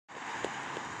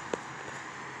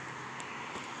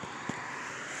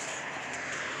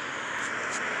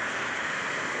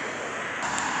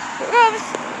it goes.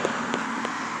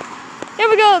 Here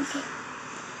we go.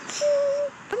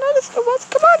 Another school bus.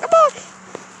 Come on, come on.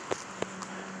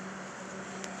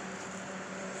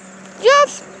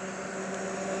 Yes.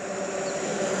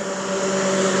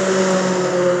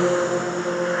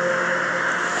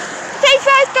 Take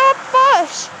 5 stop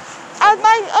bus. As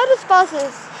my other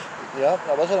buses. Yeah,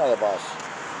 that was another bus.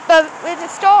 But with a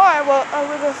store,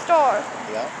 with a store.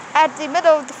 Yeah. At the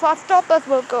middle of the 5 stop bus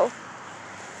will go.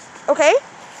 Okay?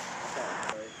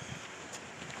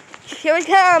 Here it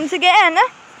comes again.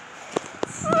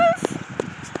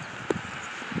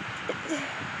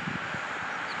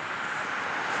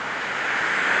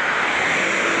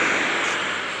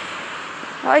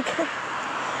 Like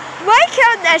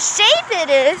how the shape it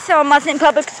is almost in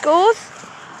public schools.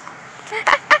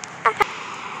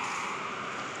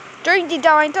 During the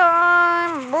dine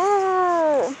time.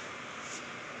 Woo.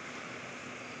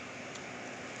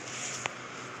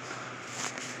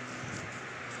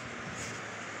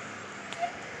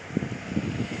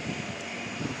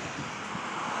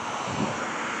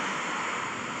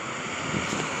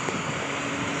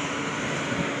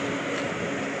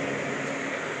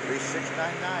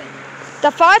 The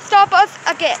 5 stop bus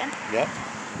again. Yep.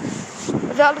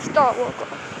 Without the start worker.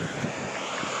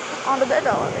 On the middle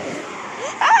of it.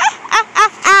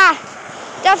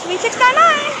 That's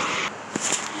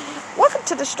V699. Welcome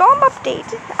to the storm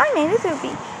update. I'm Anna Zuby.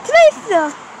 Today's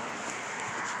the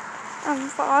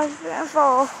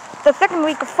fall, the second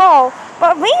week of fall,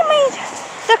 but we made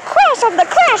the crash on the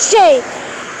crash day.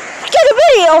 Get a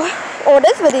video, or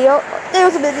this video.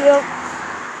 There's a video.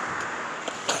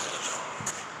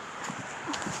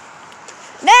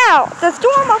 Now, the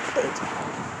storm update.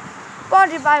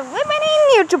 Sponsored by Women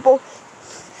Immutable.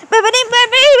 We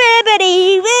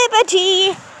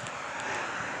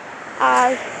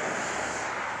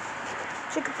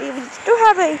still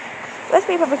have a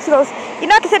recipe public schools. You're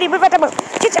not going to move at the move.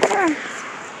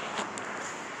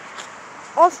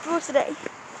 All schools today.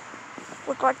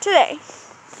 Look like today.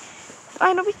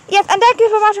 Finally. Yes, and thank you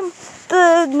for watching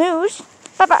the news.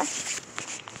 Bye-bye.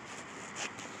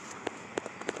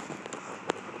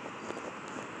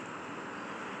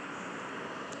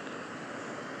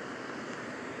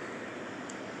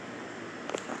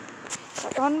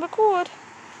 On record.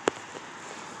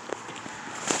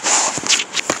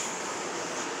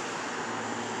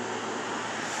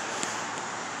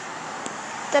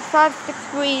 That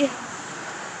 563